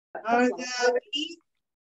Are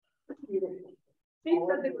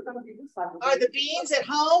the beans at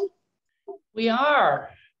home? We are.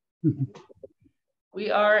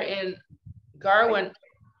 We are in Garwin.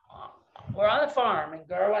 We're on the farm in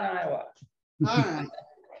Garwin, Iowa. All right.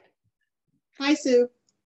 Hi, Sue.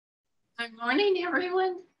 Good morning,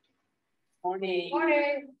 everyone. Morning.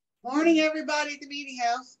 Morning. Morning, everybody at the meeting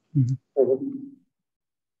house.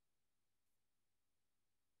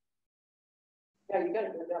 Yeah, you gotta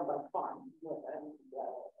go down by the farm.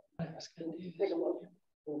 I was gonna do Take a look.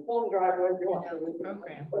 Full driveway.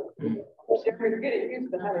 program. You're getting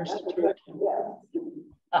used to having that.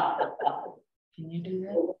 Can you do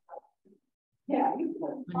that? Yeah.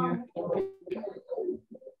 When you're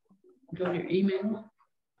go to your email.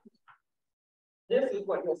 This is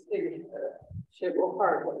what you'll see. Shit will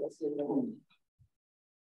hard what you'll see.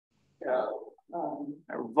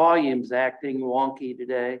 Our volume's acting wonky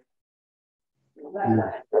today.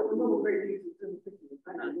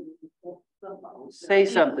 Say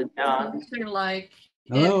something, John. Like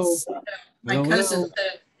Hello. it's, my cousin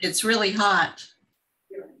said it's really hot.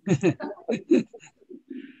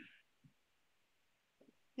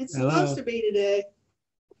 It's supposed to be today.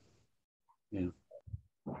 Yeah.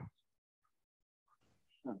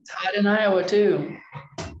 It's hot in Iowa too.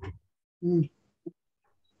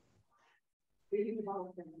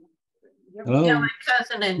 Hello. Yeah, my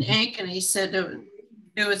cousin in Ankeny said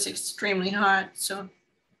it was extremely hot. So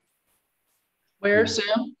Where,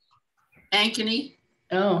 Sam? Ankeny.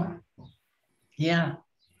 Oh, yeah.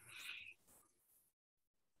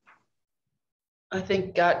 I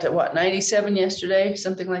think got to what, 97 yesterday,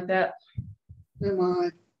 something like that. Come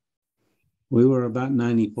on. We were about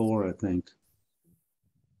 94, I think.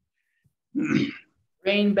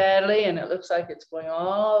 Rained badly, and it looks like it's going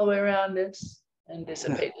all the way around this and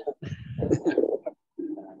dissipated.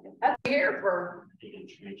 That's here for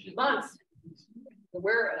months.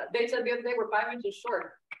 They said the other day we're 5 inches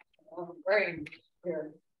short of rain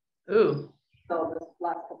here. Ooh. So this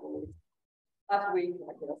last couple of weeks. Last week,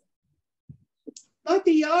 I guess. But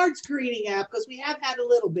the yard's greening out because we have had a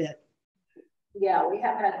little bit. Yeah, we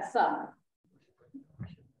have had some.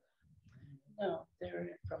 No,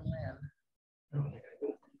 they're from Lynn. For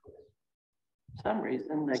some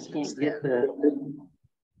reason, I can't get the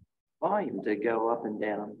volume to go up and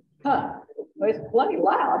down. Huh. Well, it's plenty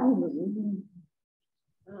loud.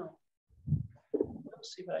 Oh.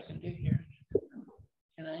 Let's see what I can do here.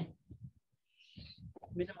 Can I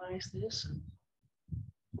minimize this?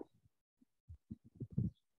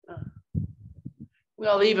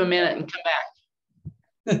 We'll leave a minute and come back.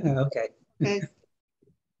 Okay. Okay.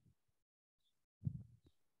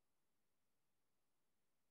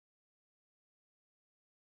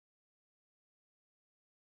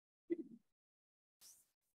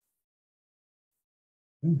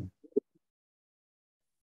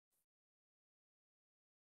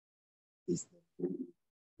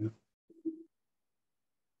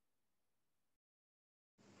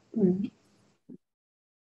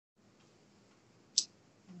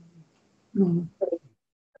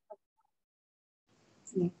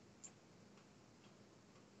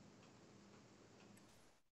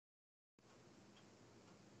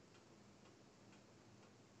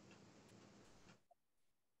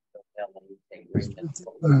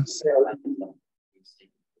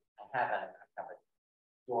 I have a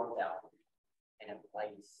doorbell and it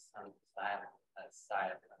plays on the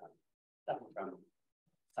side of something from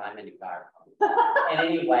Simon and Garfunkel. And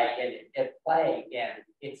anyway, it played, and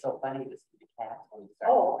it's so funny to see the cats when you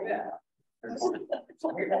start. Oh, yeah.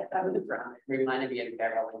 Reminded me of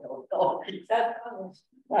Carol.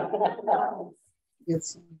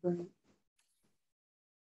 It's great.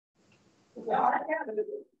 Yeah,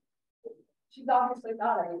 she's obviously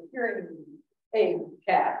not a hearing aid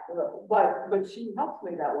cat, but she helps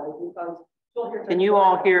me that way because she'll hear. Can you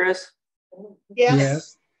all hear us?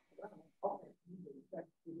 Yes.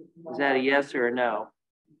 Is that a yes or a no?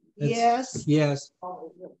 Yes. Yes.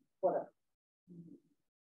 Although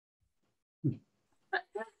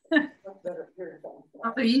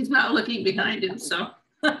he's not looking behind him, so.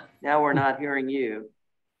 Now we're not hearing you.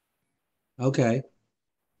 Okay.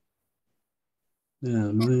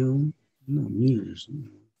 No, no meters.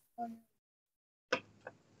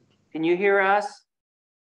 Can you hear us?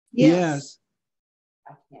 Yes.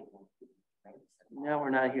 I can't. No,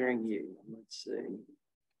 we're not hearing you. Let's see.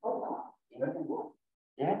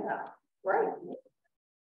 Yeah. Right.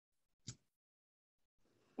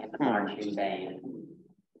 And the marching band.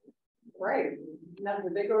 Right. Now,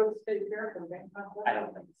 did they go to the state fair from Bangkok? I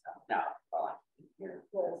don't think so. No.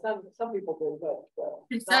 Well, some people do, but.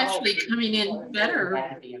 It's not all actually people. coming in better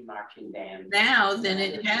Had to be a marching band. now than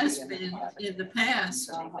it has been in the past.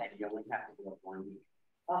 They said you only have to do it 1 week.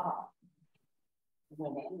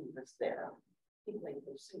 When Annie was there, he played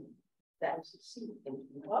the seat. That was the seat, and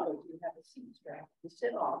you have a seat strap to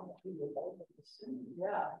sit on. We were both at the seat,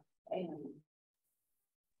 yeah, and.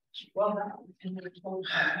 Well, and they told me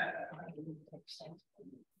it didn't take sense.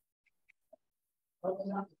 Well,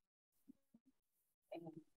 not. And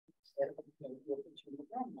instead of being able to the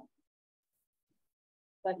grandma.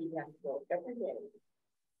 But you have to go every day.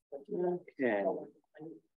 But you have to Okay. go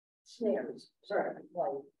and snares, sorry,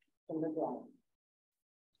 like from the drum.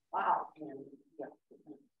 Wow, and yeah.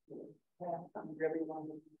 I'm really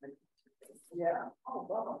wondering. Yeah. Oh,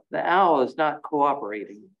 wow. The owl is not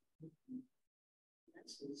cooperating.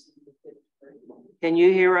 Can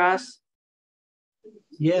you hear us?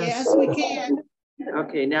 Yes. Yes, we can.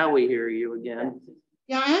 Okay, now we hear you again.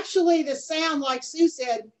 Yeah, actually, the sound, like Sue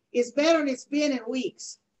said, is better than it's been in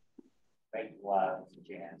weeks.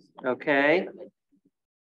 Okay.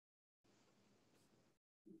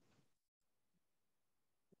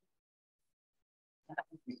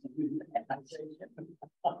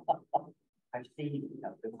 I've seen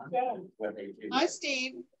where they do. Hi,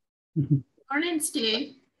 Steve. Morning,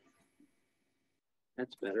 Steve.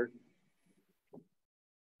 That's better.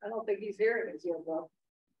 I don't think he's hearing us yet, though.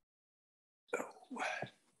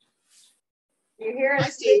 You hear Hi,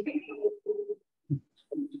 us, Steve. Steve?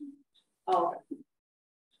 Oh.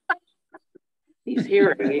 He's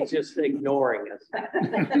hearing, he's just ignoring us.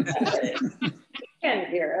 He can't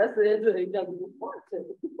hear us, he doesn't want to.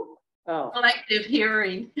 Oh. Collective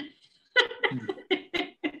hearing.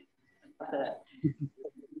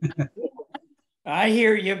 I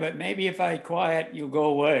hear you, but maybe if I quiet, you'll go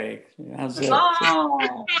away. How's that?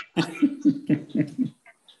 Oh,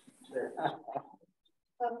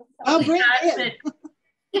 Oh, Brent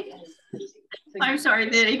did. I'm sorry,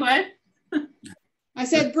 Betty, what? I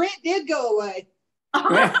said Brent did go away.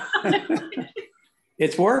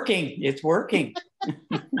 It's working. It's working.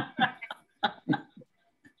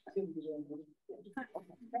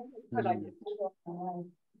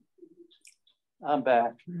 I'm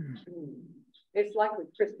back. It's likely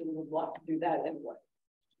Kristen would want to do that anyway.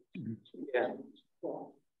 Yeah.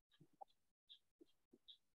 So,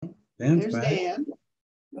 Dan's There's back. Dan.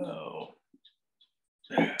 Oh.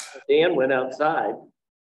 Dan went outside.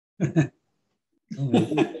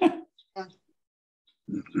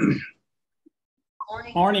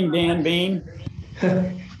 Morning, Dan Bean.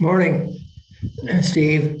 Morning,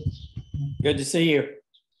 Steve. Good to see you.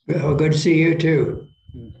 Well, good to see you too.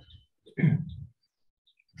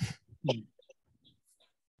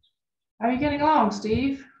 How are you getting along,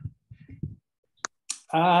 Steve?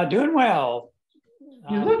 Doing well.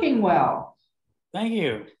 You're looking well. Thank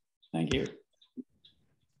you. Thank you.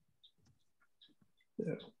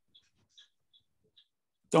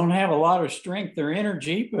 Don't have a lot of strength or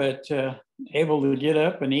energy, but able to get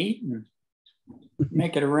up and eat and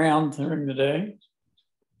make it around during the day.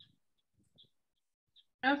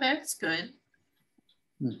 Oh, that's good.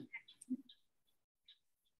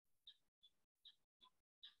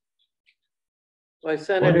 I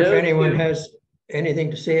sent Wonder a if note anyone to- has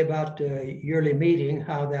anything to say about the yearly meeting,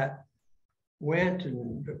 how that went,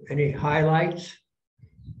 and any highlights?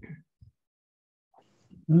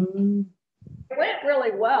 Mm, it went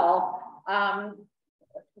really well.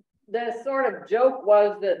 The sort of joke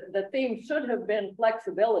was that the theme should have been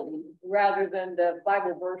flexibility rather than the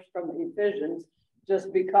Bible verse from Ephesians,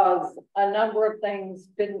 just because a number of things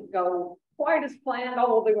didn't go quite as planned,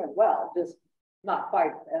 although they went well, just not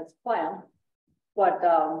quite as planned. But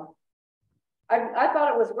I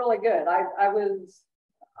thought it was really good.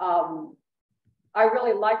 I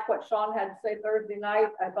really liked what Sean had to say Thursday night.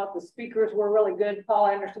 I thought the speakers were really good. Paul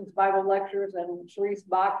Anderson's Bible lectures and Sharice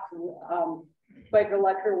Bach's Baker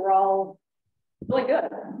lecture were all really good.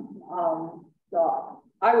 So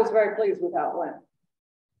I was very pleased with how it went.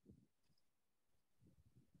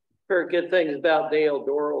 Heard good things about Dale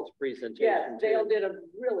Dorrell's presentation. Yes, Dale too. did a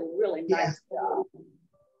really, really nice job.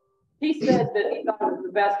 He said that he thought it was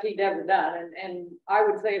the best he'd ever done. And I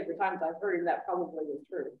would say at the times I've heard him, that probably was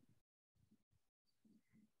true.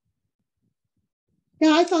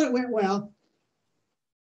 Yeah, I thought it went well.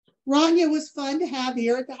 Rania was fun to have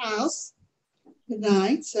here at the house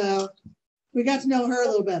tonight, so we got to know her a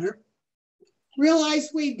little better.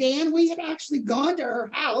 Realized Dan, we had actually gone to her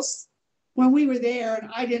house when we were there, and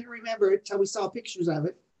I didn't remember it until we saw pictures of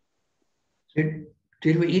it.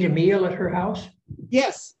 Did we eat a meal at her house?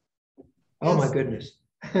 Yes. Oh, my Yes. goodness.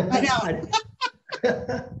 I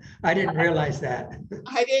know. I didn't realize that.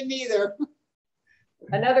 I didn't either.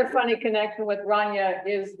 Another funny connection with Rania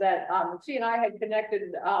is that she and I had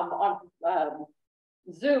connected on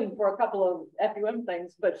Zoom for a couple of FUM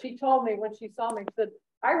things, but she told me when she saw me, she said,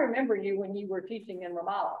 I remember you when you were teaching in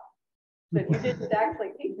Ramallah. That you didn't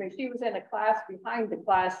actually teach me. She was in a class behind the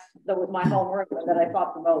class that was my homework that I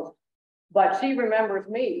taught the most. But she remembers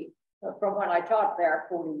me from when I taught there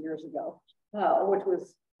 40 years ago, which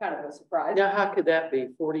was kind of a surprise. Now, how could that be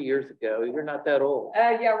 40 years ago? You're not that old.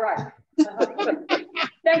 Yeah, right.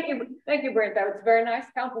 Thank you, Brent. That was a very nice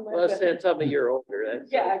compliment. Well, since I'm a year older, that's,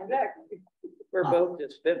 yeah, exactly. we're both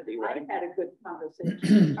just 50, right? I had a good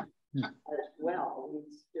conversation as well. We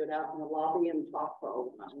stood out in the lobby and talked for a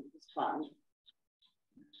while. It was fun.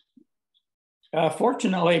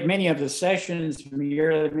 Fortunately, many of the sessions from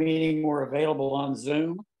your meeting were available on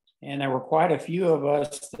Zoom, and there were quite a few of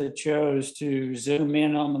us that chose to Zoom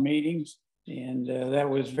in on the meetings, and that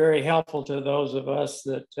was very helpful to those of us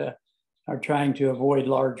that are trying to avoid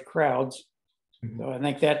large crowds. So I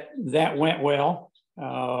think that went well.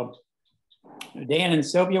 Dan and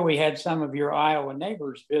Sylvia, we had some of your Iowa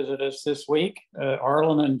neighbors visit us this week.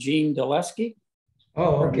 Arlen and Jean Dulesky.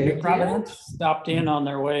 Oh, okay. Providence stopped in on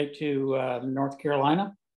their way to North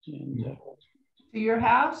Carolina. And, To your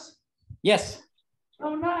house? yes.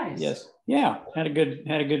 Oh, nice. Yes. Yeah. Had a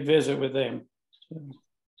good visit with them. So,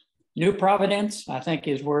 New Providence, I think,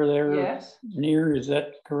 is where they're near. Is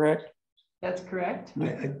that correct? That's correct. I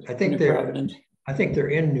think I think they're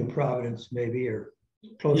in New Providence, maybe, or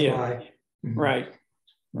close by. Right.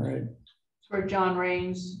 Right. It's where John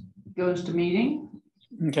Raines goes to meeting.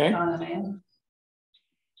 Okay.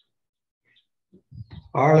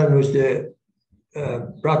 Arlen was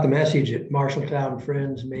brought the message at Marshalltown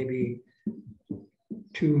Friends maybe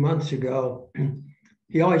 2 months ago.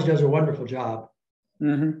 He always does a wonderful job.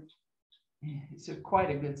 Mm-hmm. He's quite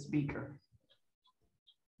a good speaker.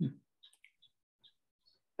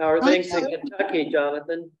 How are things in Kentucky,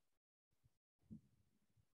 Jonathan?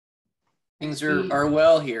 Things are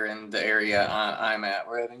well here in the area I'm at.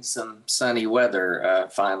 We're having some sunny weather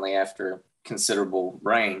finally after considerable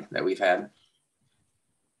rain that we've had.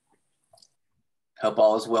 Hope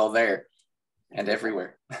all is well there and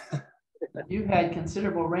everywhere. You've had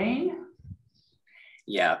considerable rain?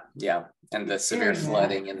 Yeah. And the severe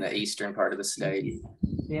flooding in the eastern part of the state.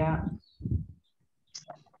 Yeah.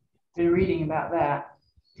 Been reading about that.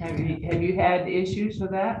 Have you had issues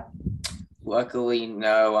with that? Luckily,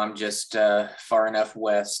 no. I'm just far enough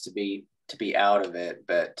west to be out of it,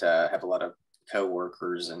 but have a lot of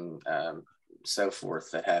coworkers and so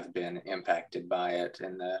forth that have been impacted by it,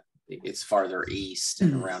 and it's farther east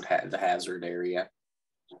and around the Hazard area.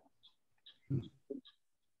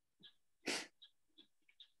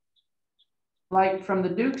 Like from the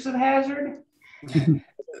Dukes of Hazard?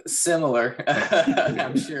 Similar,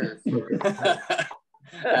 I'm sure.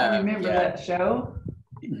 I remember that show.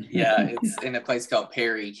 Yeah, it's in a place called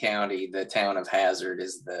Perry County. The town of Hazard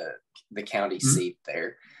is the county seat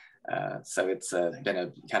there. So it's been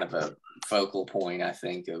a kind of a focal point, I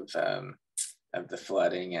think, of the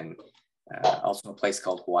flooding, and also a place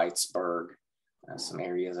called Whitesburg, some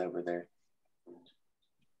areas over there.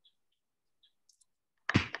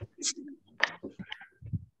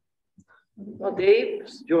 Well,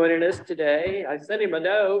 Dave's joining us today. I sent him a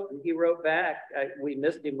note and he wrote back. We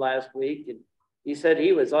missed him last week and he said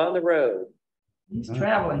he was on the road. He's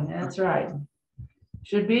traveling, that's right.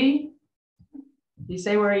 Should be. Did he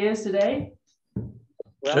say where he is today?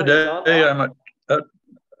 Well, today I'm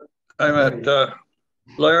at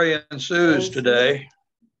Larry and Sue's today.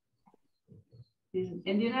 He's in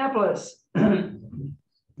Indianapolis.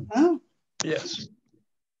 Oh. Yes.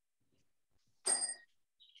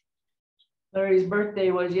 Larry's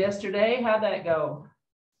birthday was yesterday. How'd that go?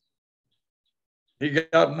 He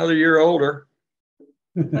got another year older.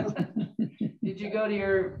 Did you go to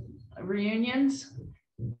your reunions?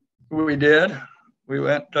 We did. We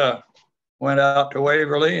went out to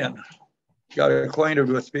Waverly and got acquainted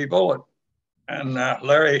with people. And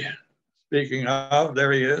Larry, speaking of,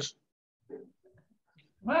 there he is.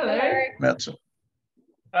 Well, Larry. Met some.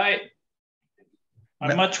 Hi.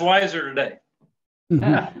 I'm much wiser today.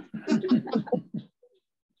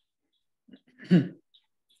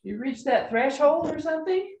 You reached that threshold or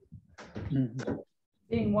something?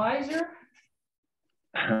 Being wiser?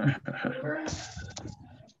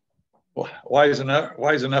 Wise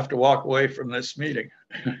enough to walk away from this meeting.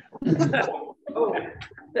 Oh.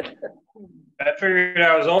 I figured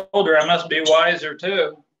I was older. I must be wiser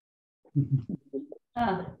too.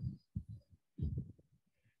 Huh.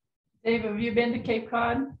 Dave, have you been to Cape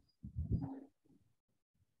Cod?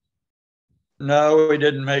 No, we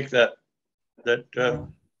didn't make that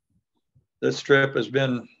this trip has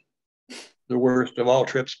been the worst of all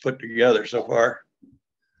trips put together so far.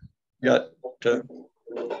 Got to,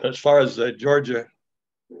 as far as the Georgia,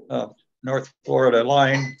 North Florida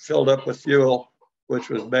line, filled up with fuel, which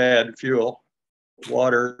was bad fuel,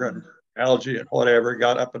 water and algae and whatever.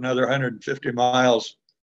 Got up another 150 miles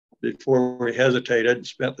before we hesitated and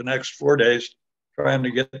spent the next 4 days trying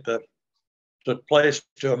to get the place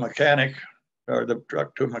to a mechanic, or the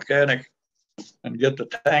truck to a mechanic, and get the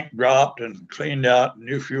tank dropped and cleaned out,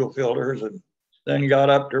 new fuel filters, and then got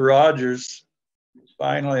up to Rogers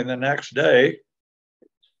finally the next day,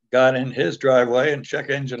 got in his driveway and check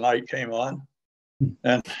engine light came on,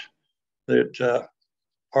 and that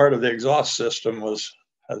part of the exhaust system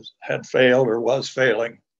had failed or was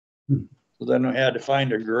failing. So then we had to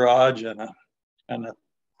find a garage and a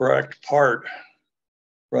correct part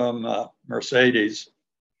from Mercedes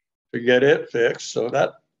to get it fixed. So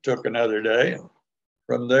that took another day.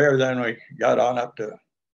 From there, then we got on up to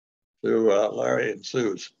Larry and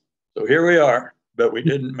Sue's. So here we are, but we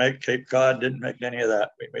didn't make Cape Cod, didn't make any of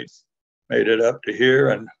that. We made it up to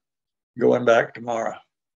here and going back tomorrow.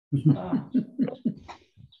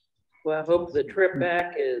 Well, I hope the trip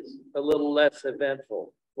back is a little less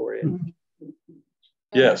eventful for you.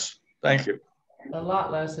 Yes, thank you. A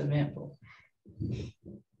lot less eventful.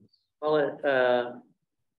 Well,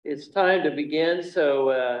 it's time to begin,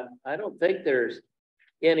 so I don't think there's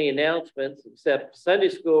any announcements except Sunday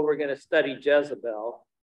school. We're going to study Jezebel.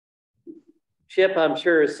 Chip, I'm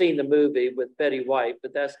sure, has seen the movie with Betty White,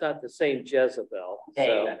 but that's not the same Jezebel.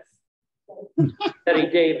 Davis. So. Betty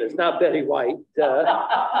Davis, not Betty White.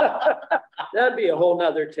 That'd be a whole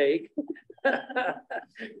nother take.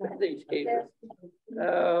 Betty Davis.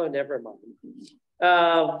 Oh, never mind.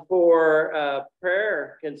 For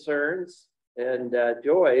prayer concerns and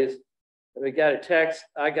joys, we got a text.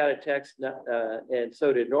 I got a text, and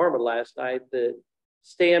so did Norma last night, that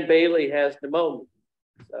Stan Bailey has pneumonia.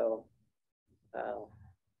 So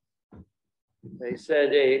they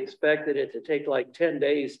said they expected it to take like 10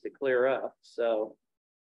 days to clear up. So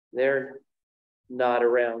they're not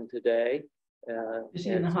around today. Is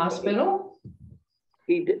he in the hospital?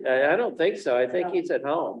 I don't think so. I think he's at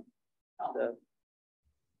home. So,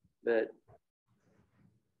 but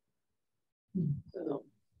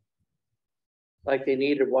like they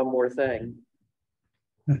needed one more thing.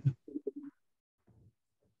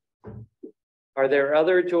 Are there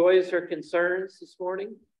other joys or concerns this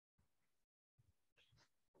morning?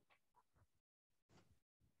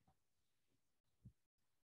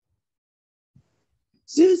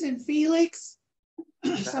 Susan Felix,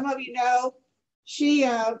 some of you know, she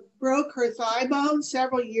broke her thigh bone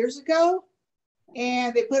several years ago,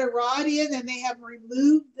 and they put a rod in, and they have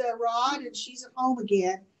removed the rod, and she's at home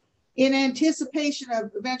again in anticipation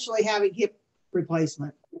of eventually having hip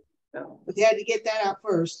replacement. Oh. But they had to get that out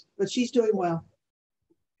first, but she's doing well.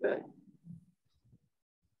 Good.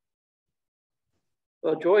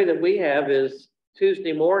 Well, joy that we have is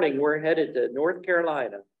Tuesday morning, we're headed to North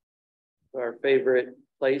Carolina, our favorite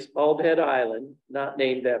place, Bald Head Island, not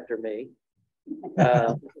named after me.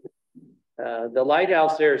 The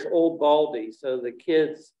lighthouse there is Old Baldy, so the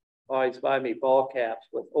kids always buy me ball caps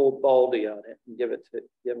with Old Baldy on it and give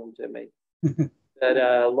them to me. But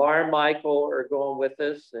Laura and Michael are going with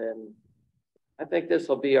us, and I think this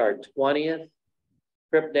will be our 20th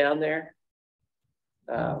trip down there,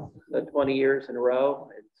 20 years in a row.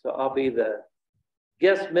 And so I'll be the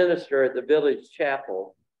guest minister at the village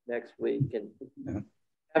chapel next week, and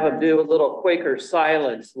have them do a little Quaker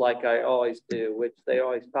silence like I always do, which they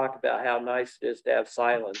always talk about how nice it is to have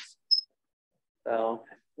silence. So,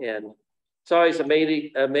 and it's always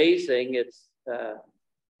amazing. It's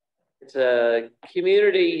a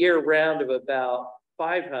community year round of about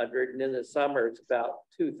 500, and in the summer it's about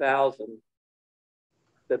 2,000.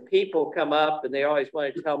 The people come up and they always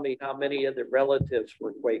want to tell me how many of their relatives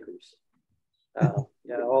were Quakers.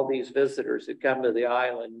 All these visitors who come to the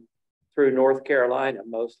island through North Carolina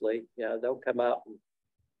mostly, they'll come up and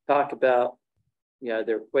talk about,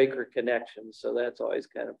 their Quaker connections. So that's always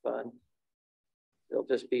kind of fun. They'll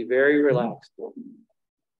just be very relaxed. Well,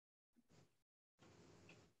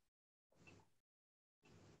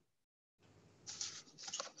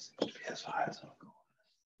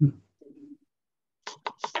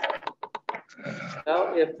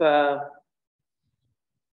 if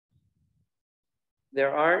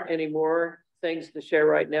there aren't any more things to share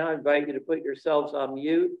right now, I invite you to put yourselves on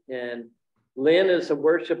mute. And Lynn is a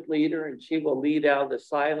worship leader, and she will lead out the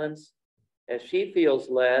silence as she feels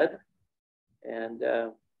led. And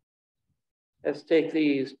let's take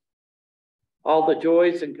all the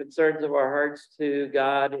joys and concerns of our hearts to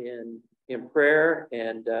God in prayer,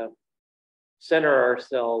 and center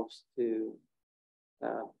ourselves to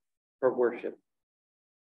for worship.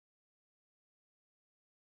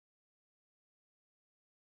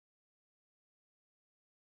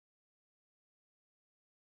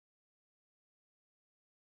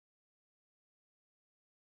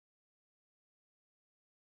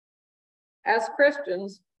 As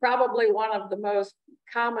Christians, probably one of the most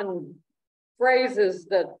common phrases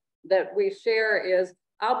that we share is,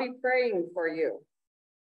 I'll be praying for you.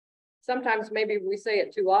 Sometimes maybe we say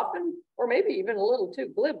it too often, or maybe even a little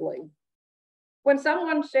too glibly. When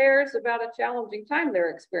someone shares about a challenging time they're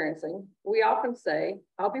experiencing, we often say,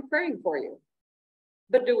 I'll be praying for you.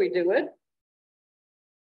 But do we do it?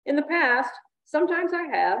 In the past, sometimes I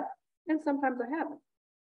have, and sometimes I haven't.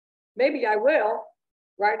 Maybe I will,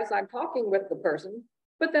 right as I'm talking with the person,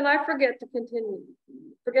 but then I forget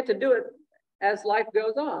to do it as life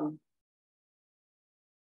goes on.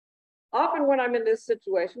 Often when I'm in this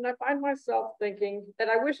situation, I find myself thinking that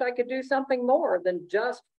I wish I could do something more than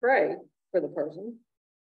just pray for the person.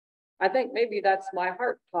 I think maybe that's my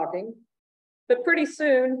heart talking, but pretty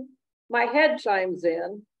soon my head chimes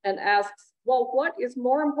in and asks, well, what is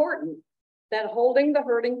more important than holding the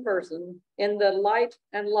hurting person in the light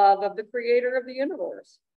and love of the creator of the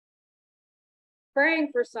universe? Praying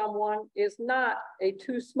for someone is not a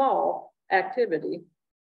too small activity.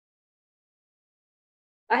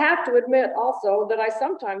 I have to admit also that I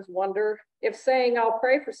sometimes wonder if saying I'll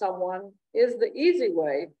pray for someone is the easy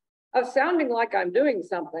way of sounding like I'm doing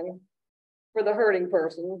something for the hurting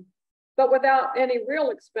person, but without any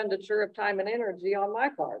real expenditure of time and energy on my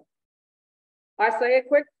part. I say a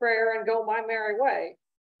quick prayer and go my merry way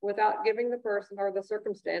without giving the person or the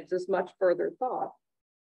circumstances much further thought.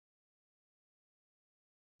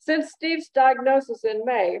 Since Steve's diagnosis in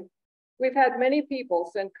May, we've had many people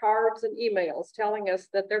send cards and emails telling us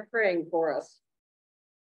that they're praying for us.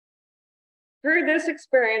 Through this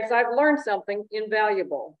experience, I've learned something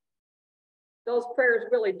invaluable. Those prayers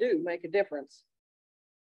really do make a difference.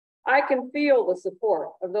 I can feel the support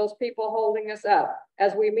of those people holding us up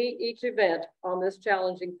as we meet each event on this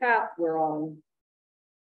challenging path we're on.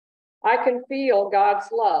 I can feel God's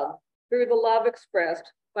love through the love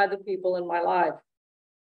expressed by the people in my life.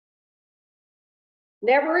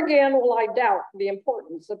 Never again will I doubt the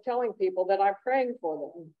importance of telling people that I'm praying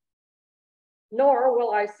for them, nor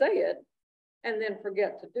will I say it and then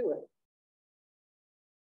forget to do it.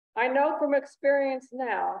 I know from experience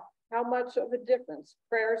now how much of a difference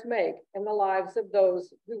prayers make in the lives of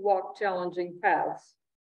those who walk challenging paths.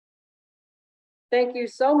 Thank you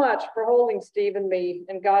so much for holding Steve and me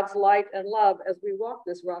in God's light and love as we walk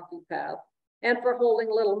this rocky path, and for holding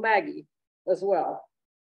little Maggie as well.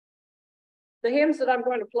 The hymns that I'm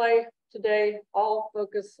going to play today all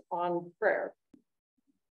focus on prayer.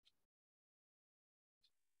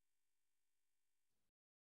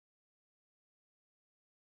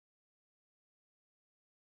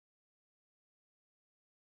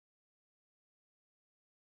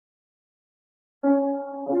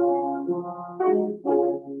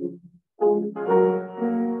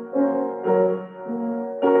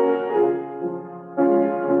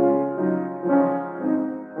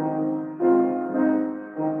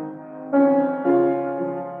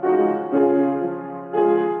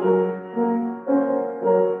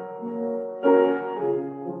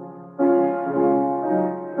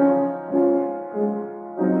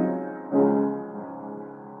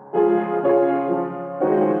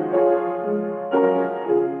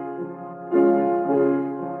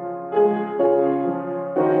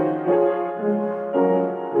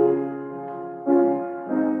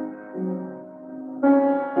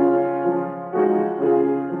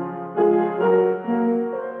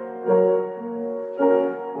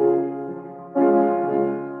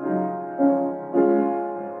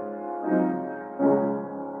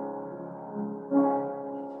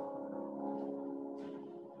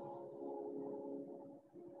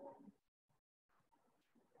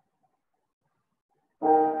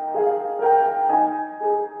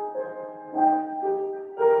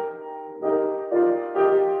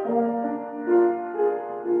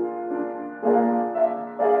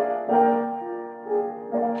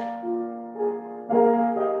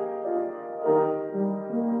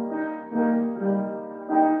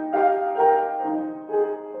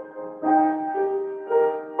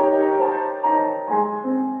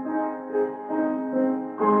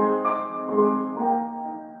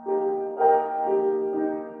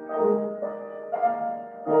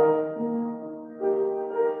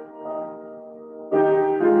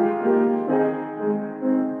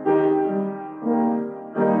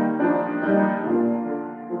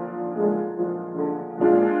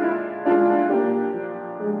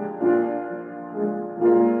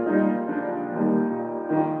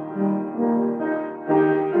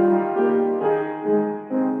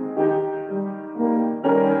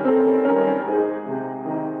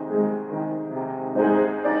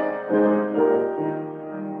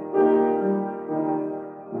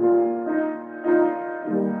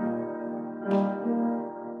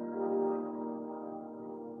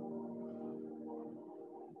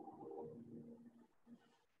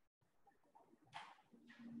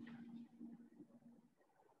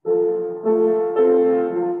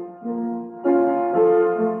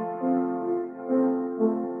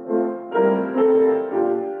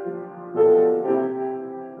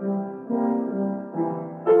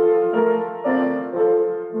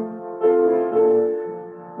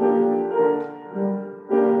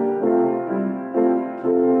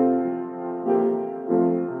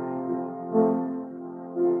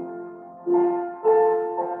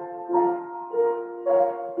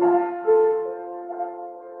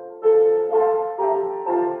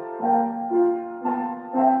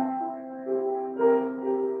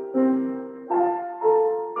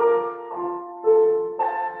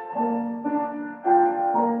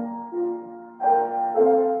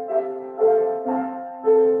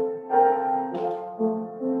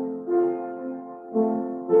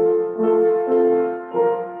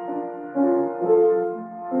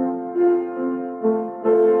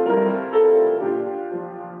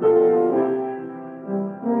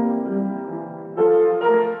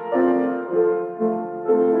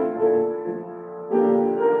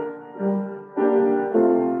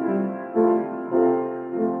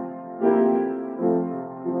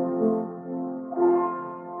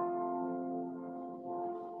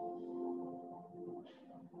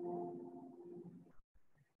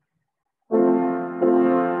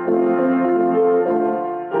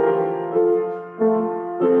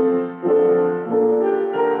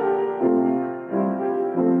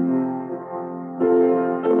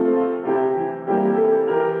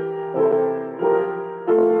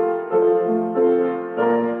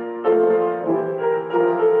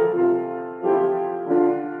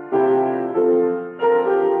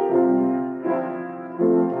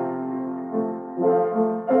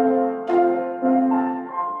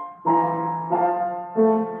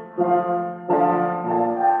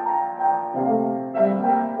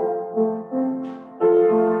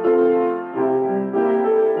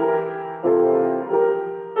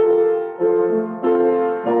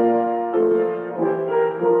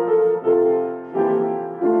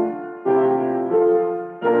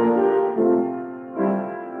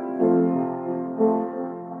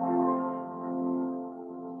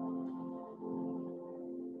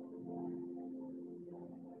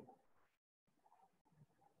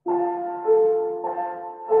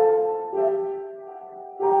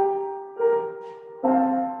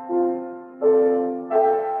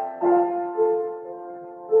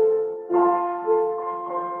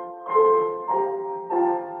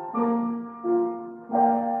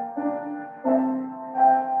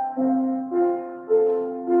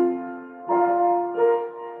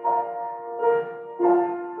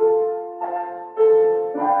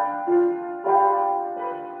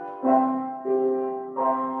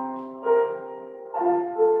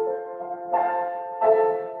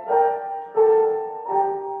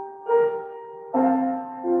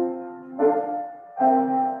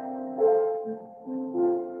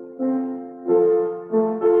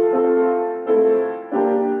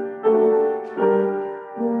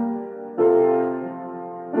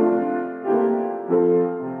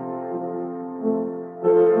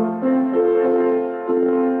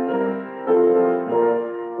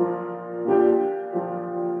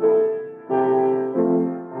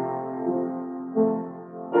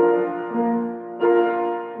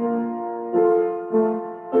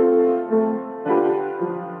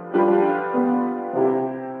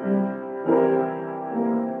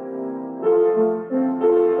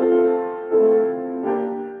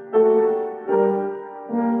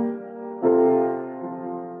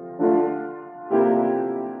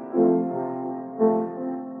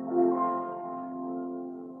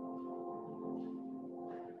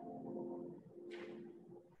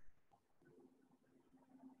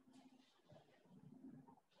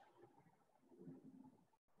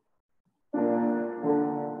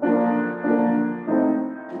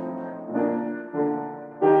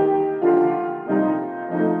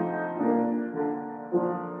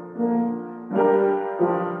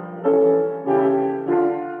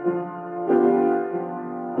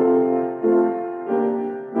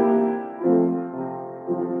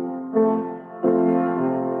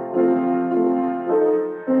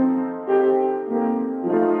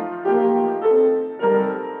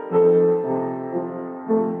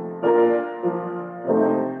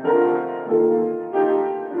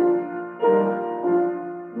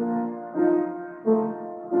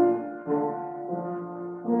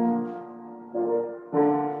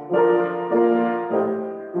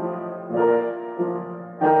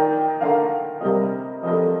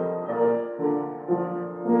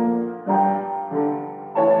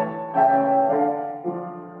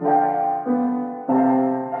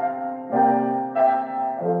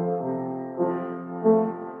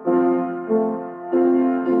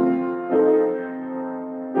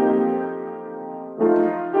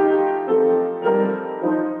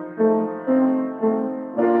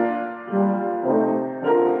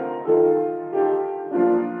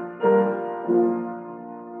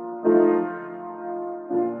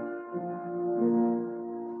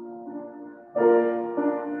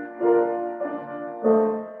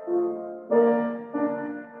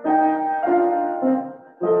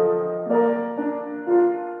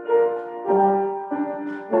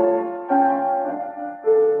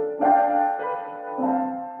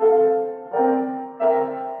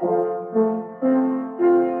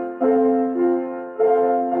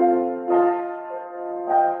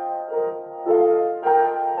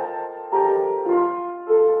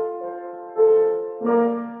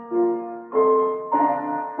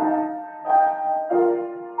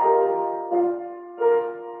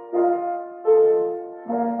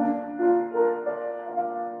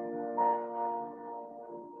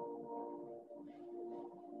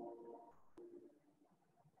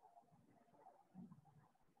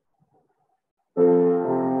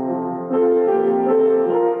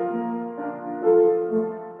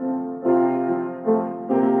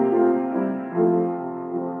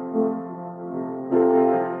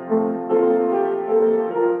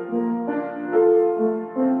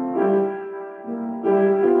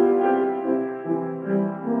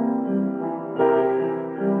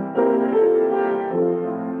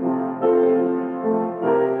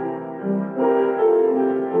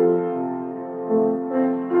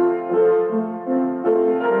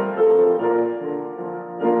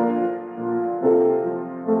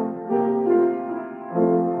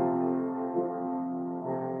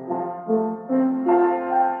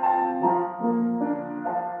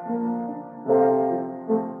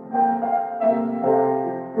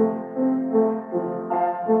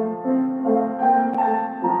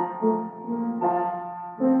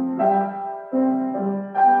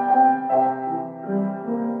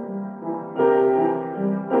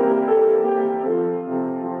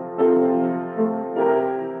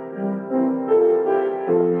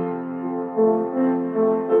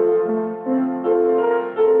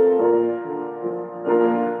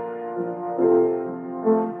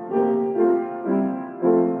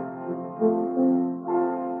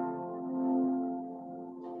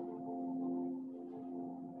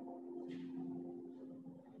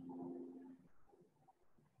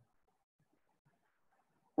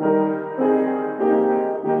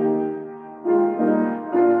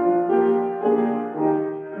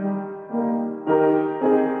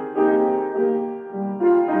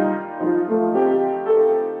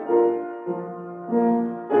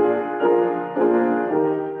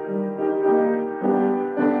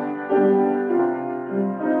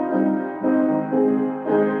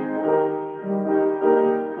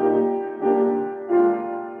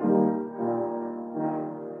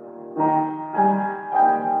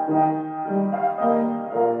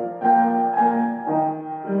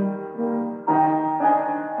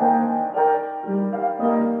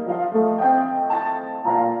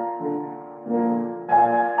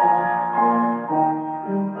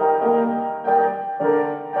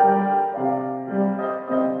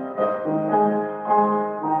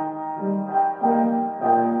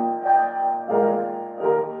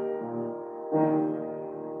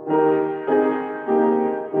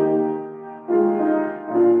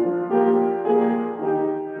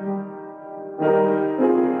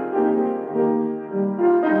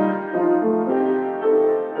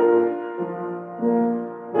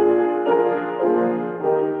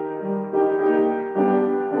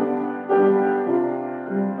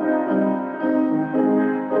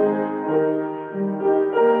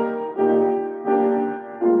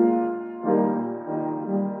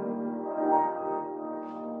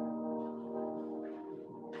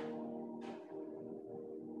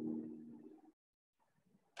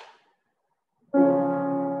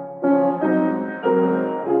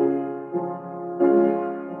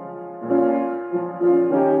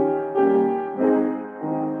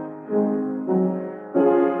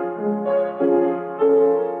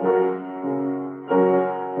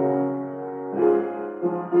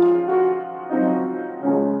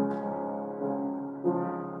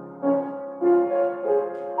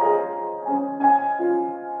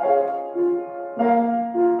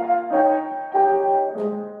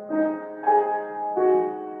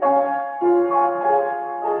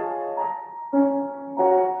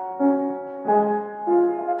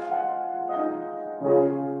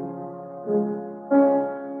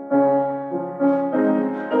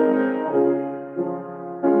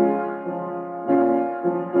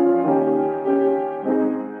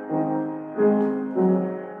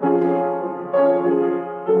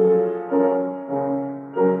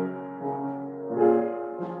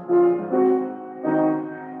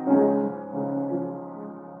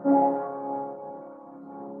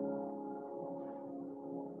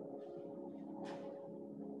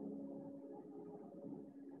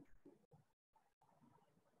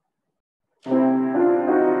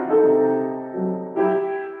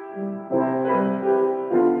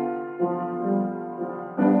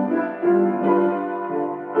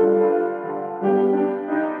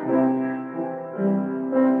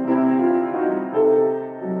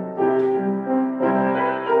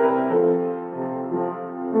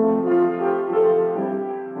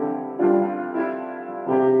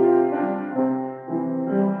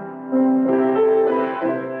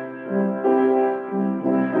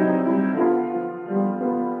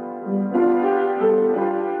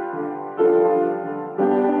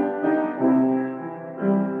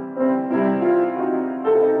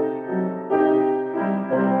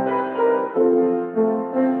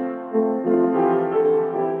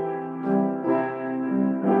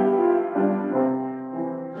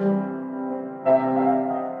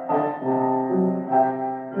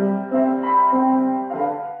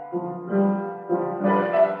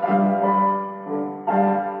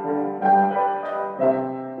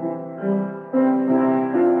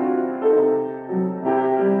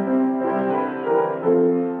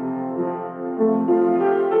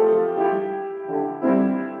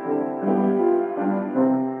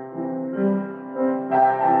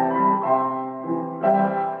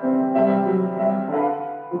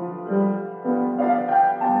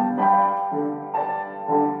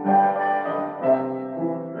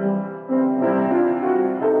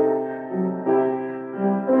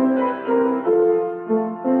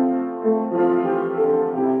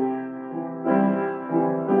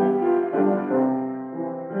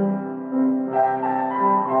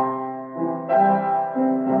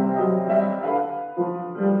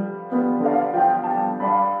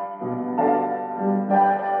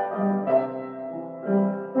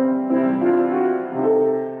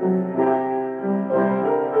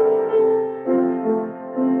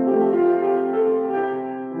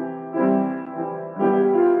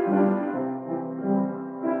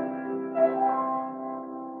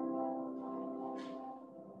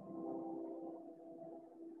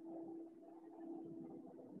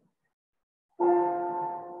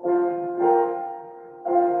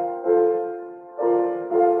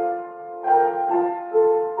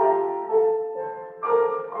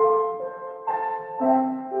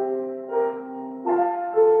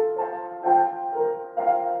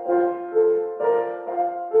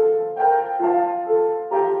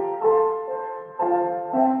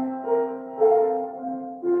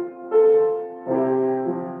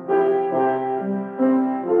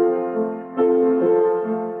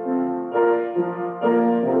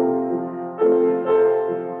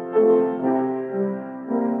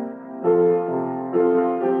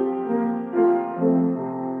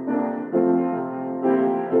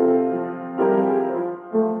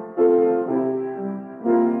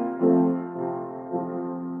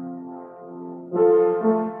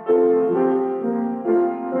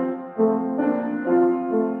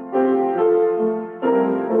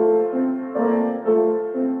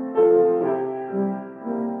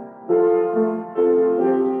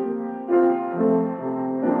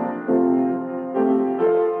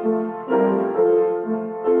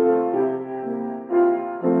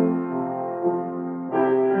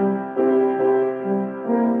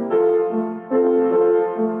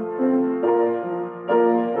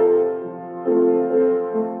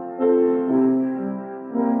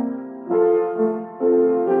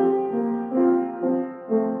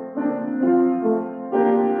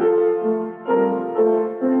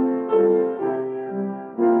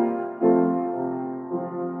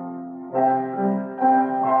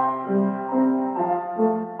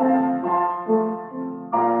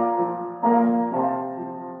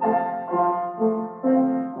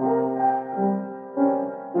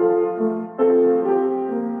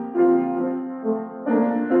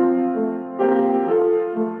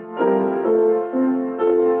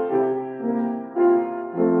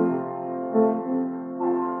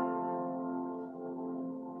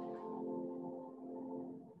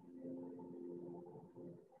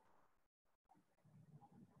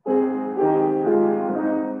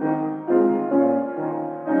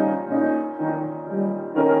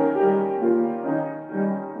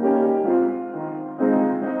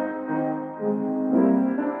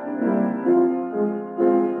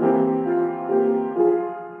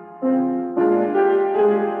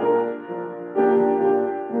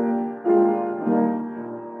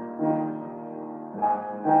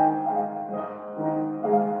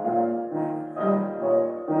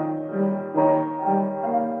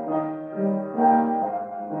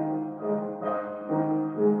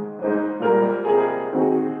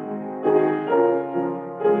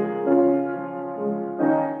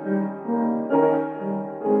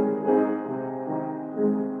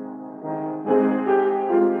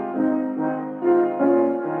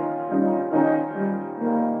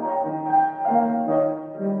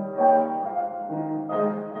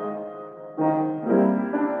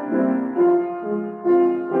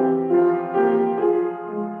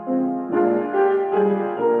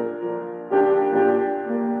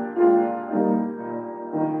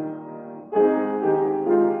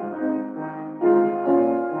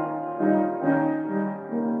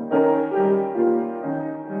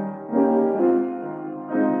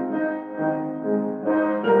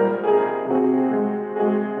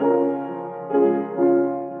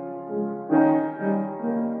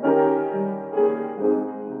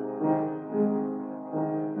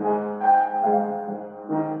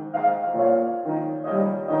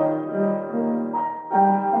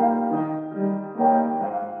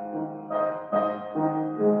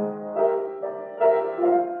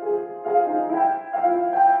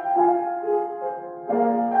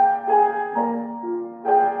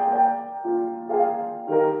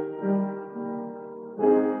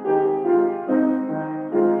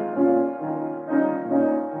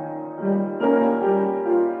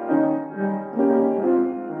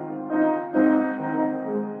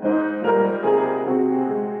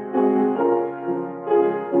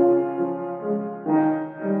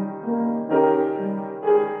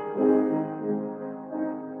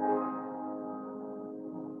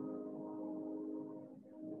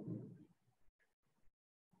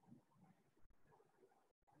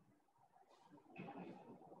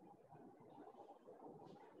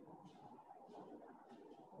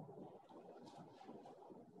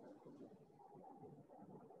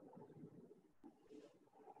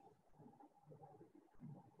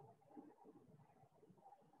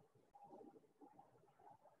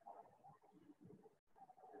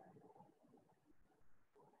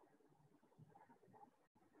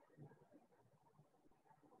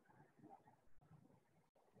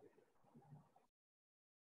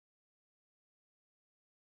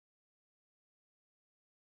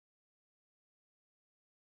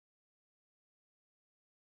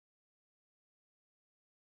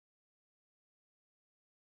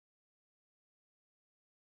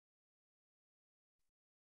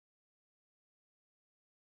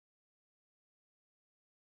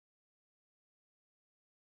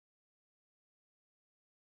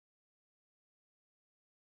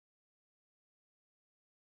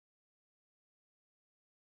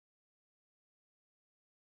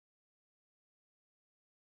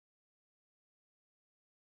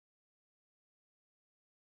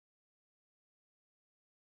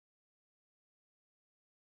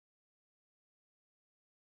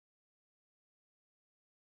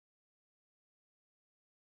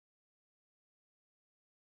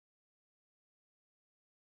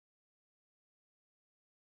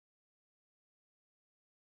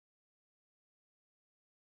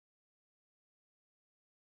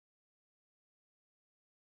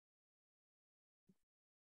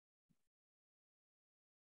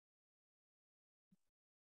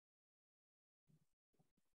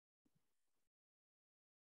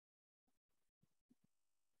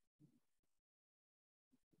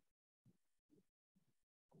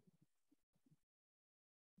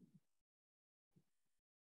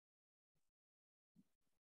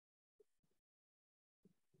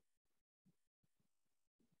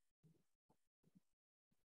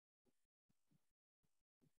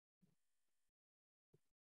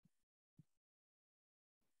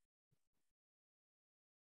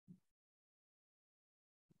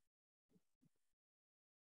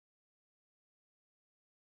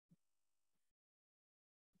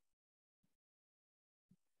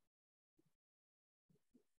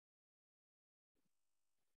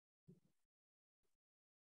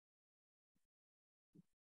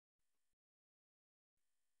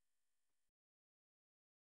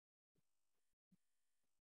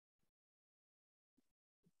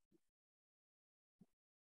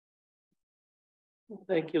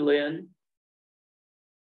 Thank you, Lynn.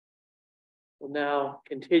 We'll now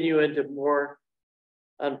continue into more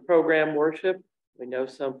unprogrammed worship. We know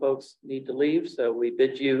some folks need to leave, so we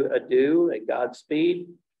bid you adieu and Godspeed,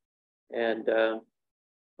 and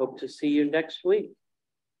hope to see you next week.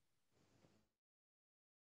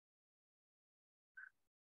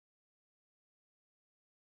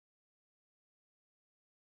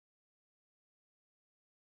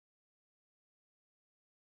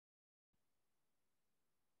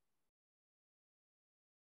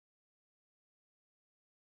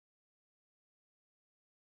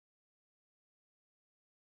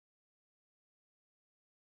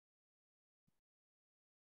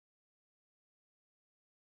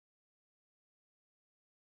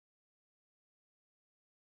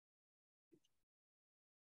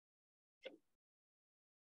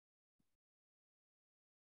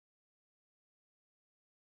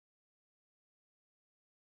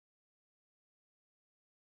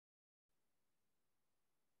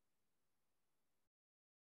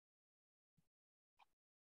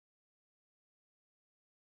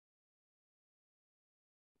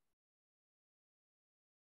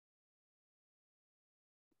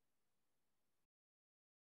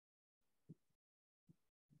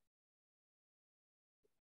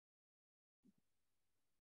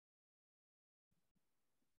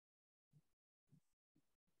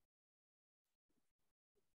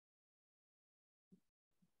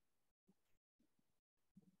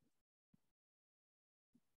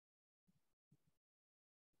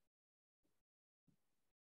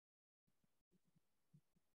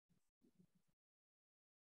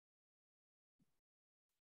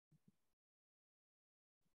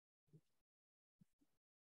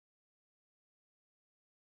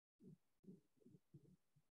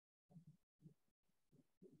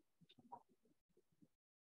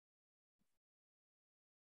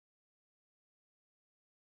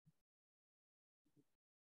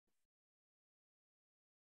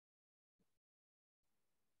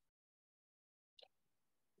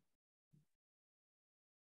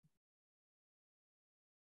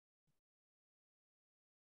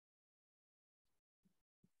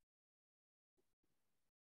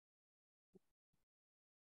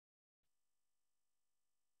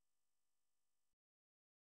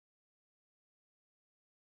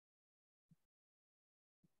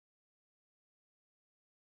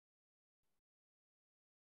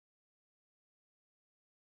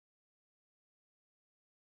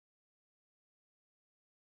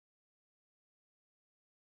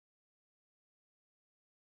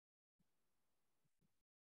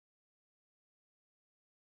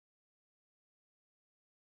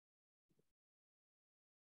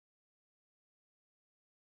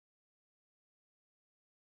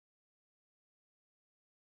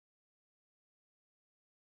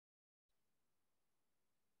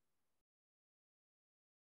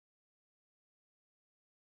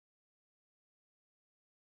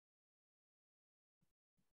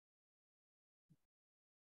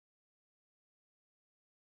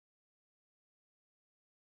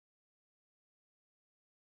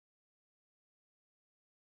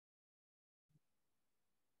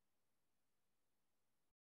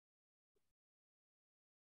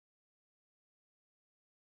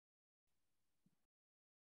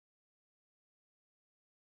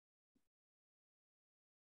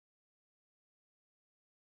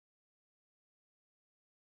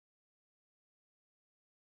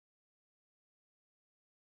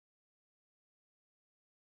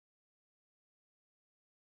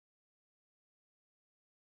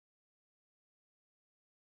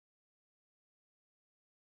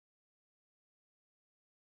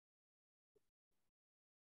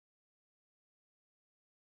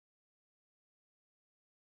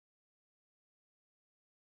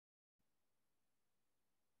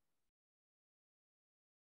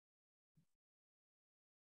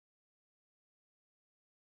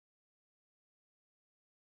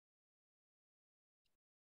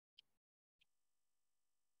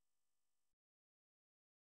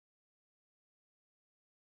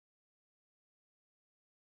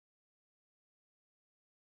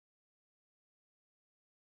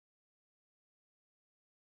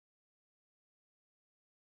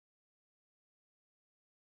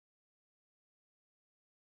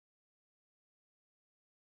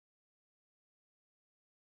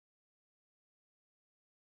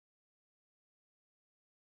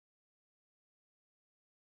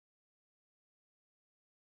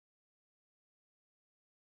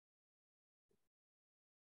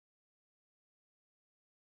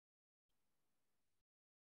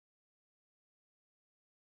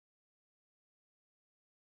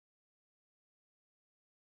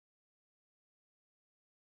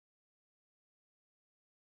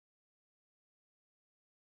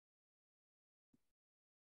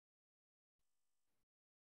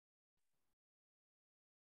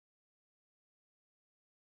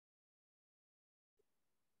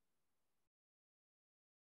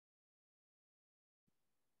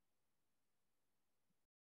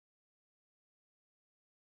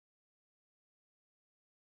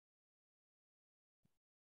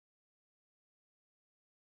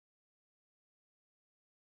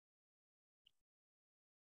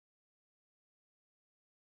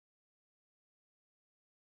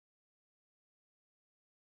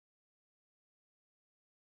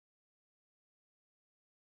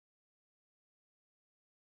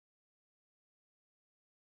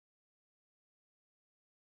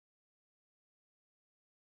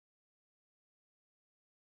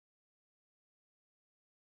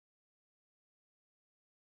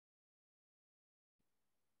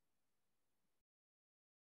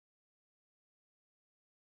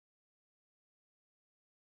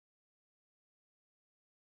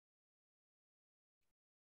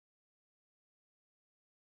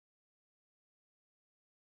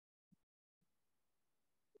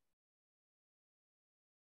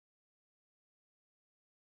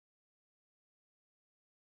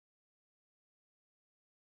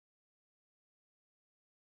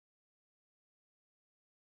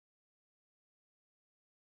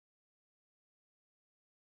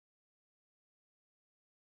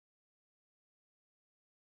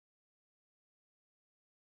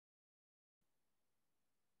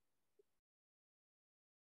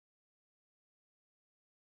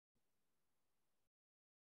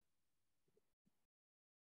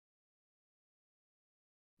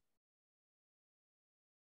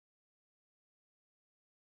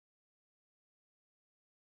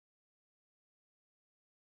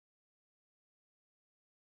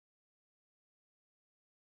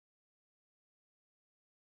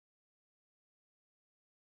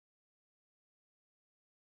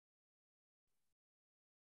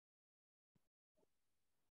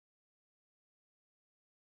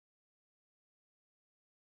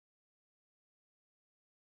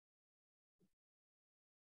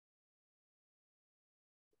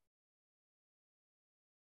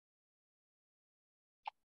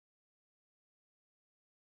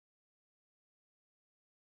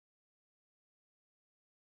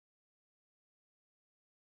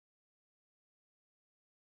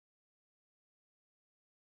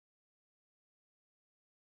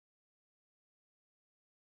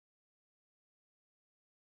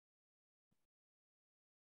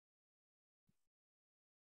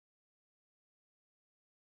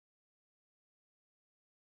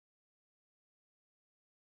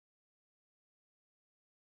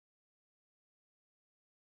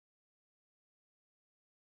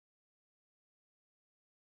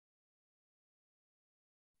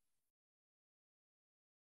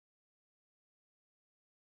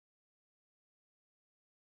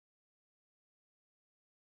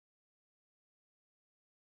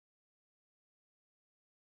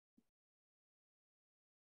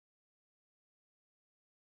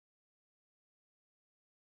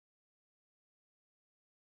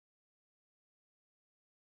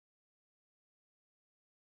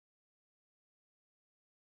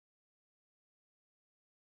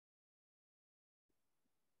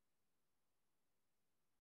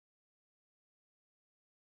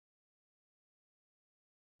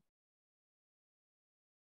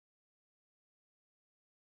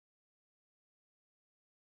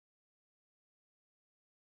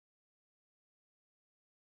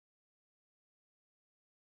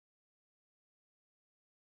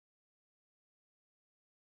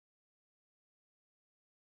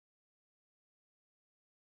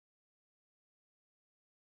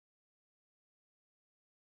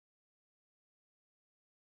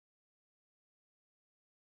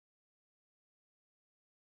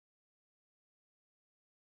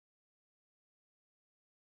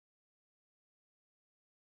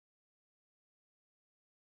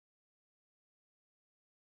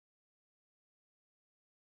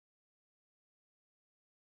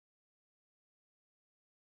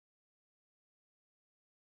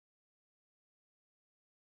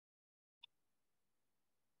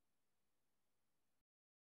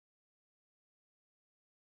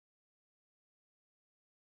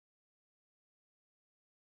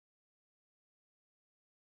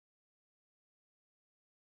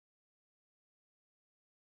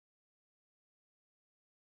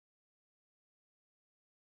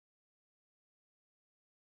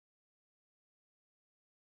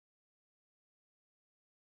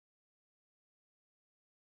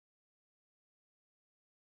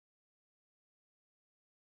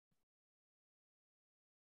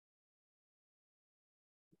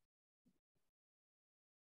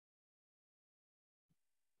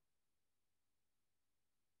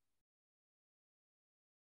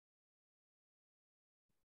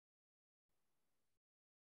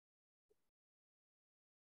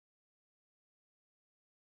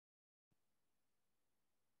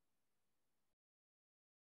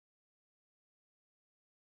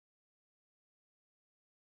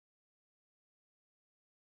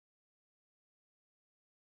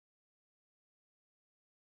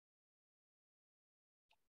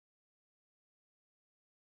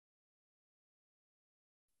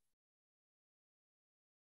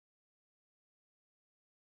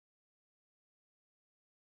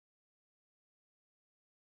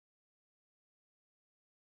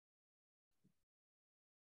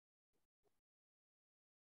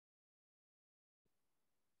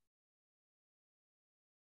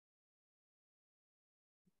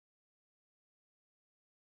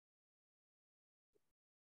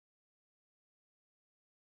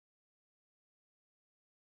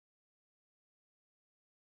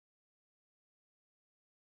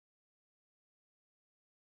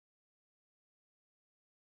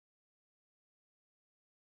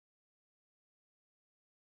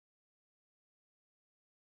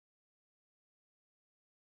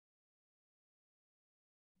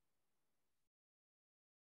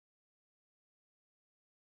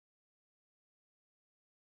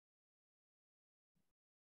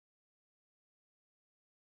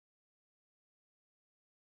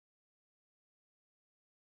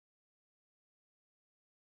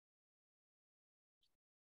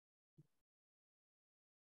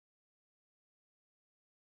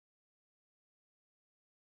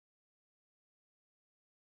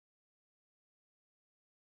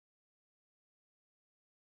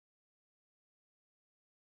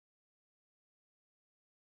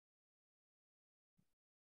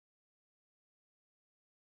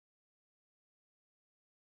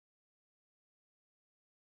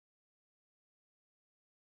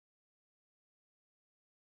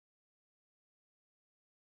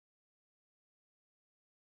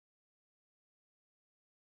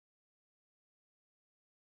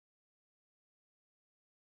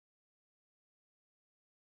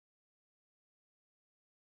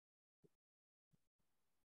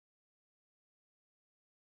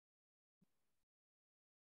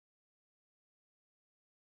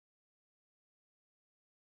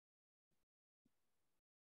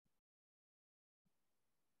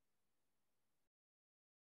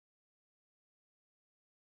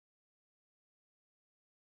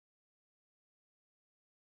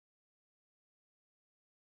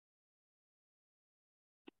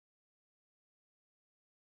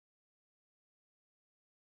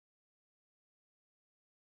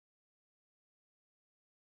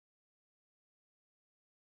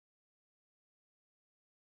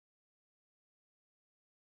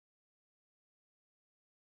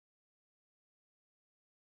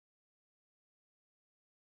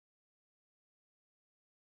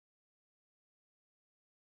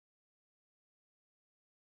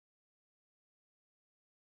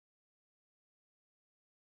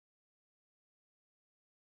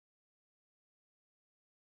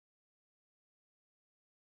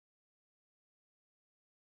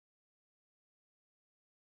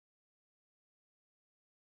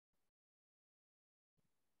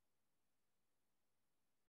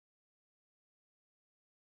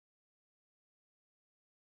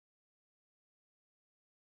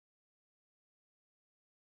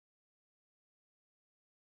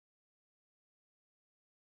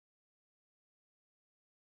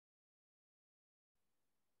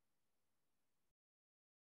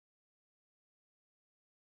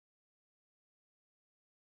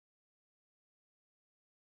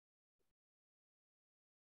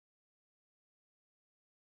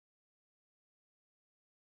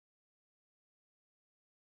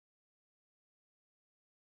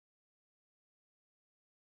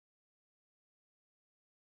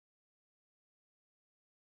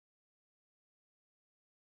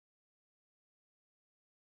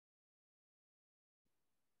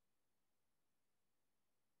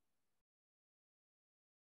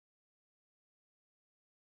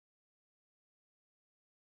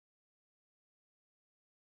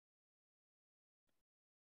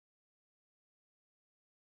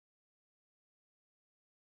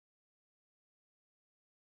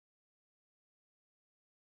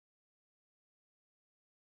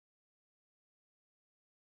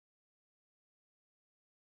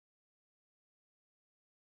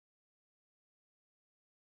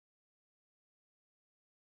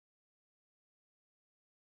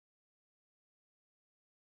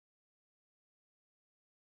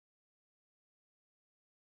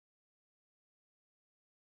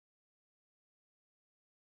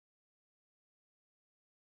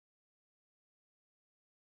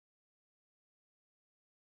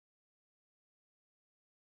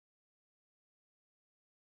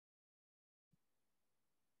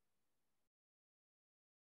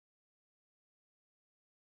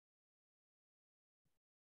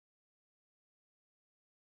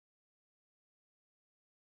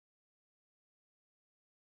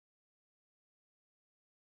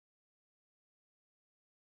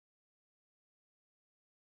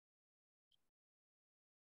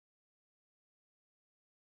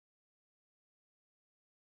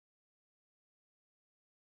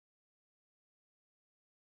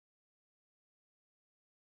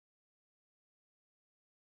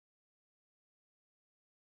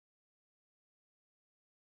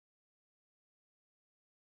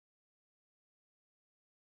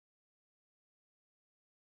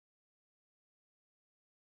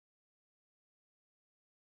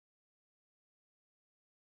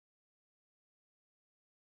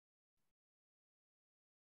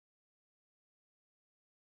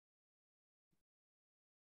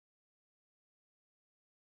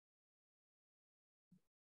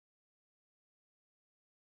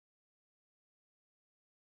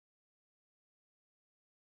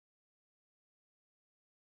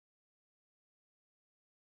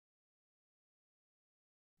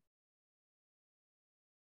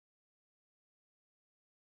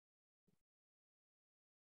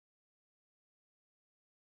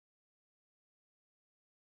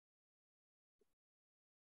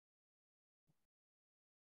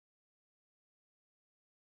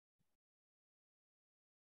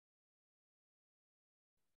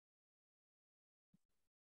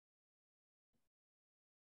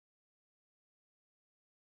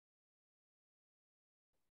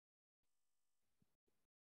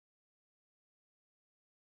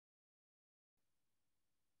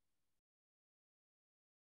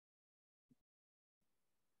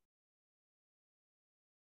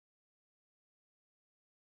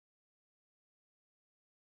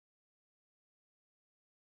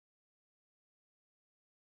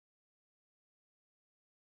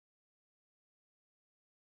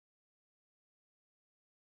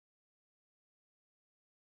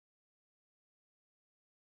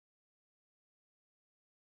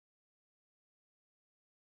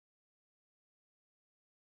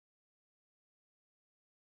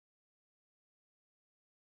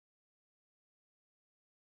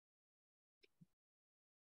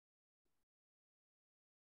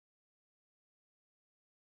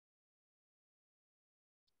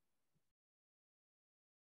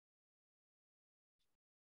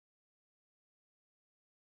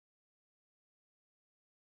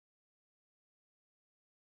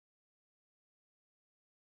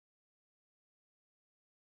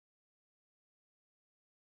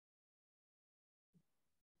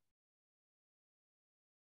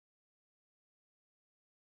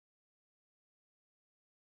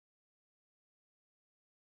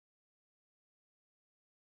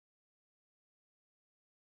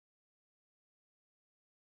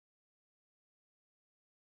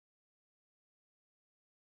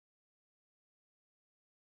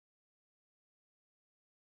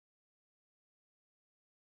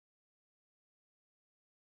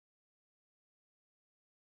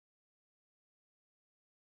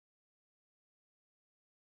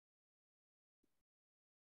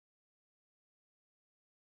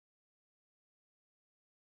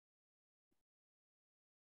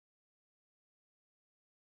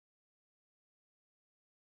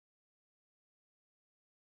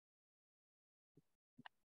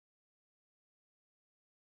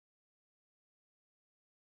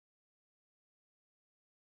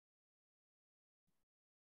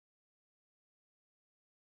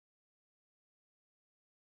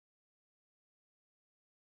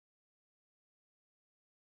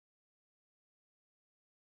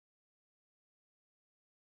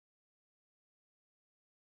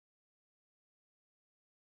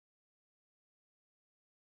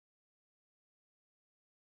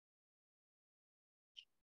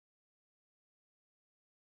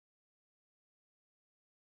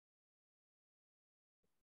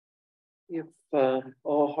 If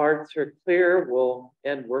all hearts are clear, we'll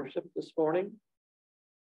end worship this morning.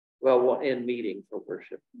 Well, we'll end meeting for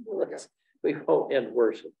worship. We won't end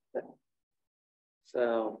worship.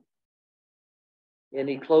 So,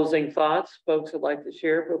 any closing thoughts folks would like to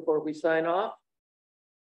share before we sign off?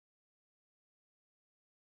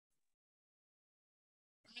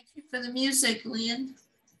 Thank you for the music, Lynn.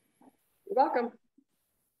 You're welcome.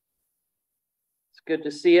 It's good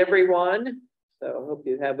to see everyone. So I hope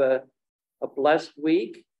you have a blessed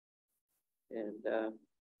week. And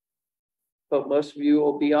hope most of you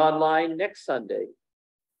will be online next Sunday.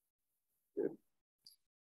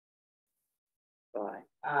 Bye.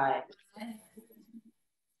 Bye.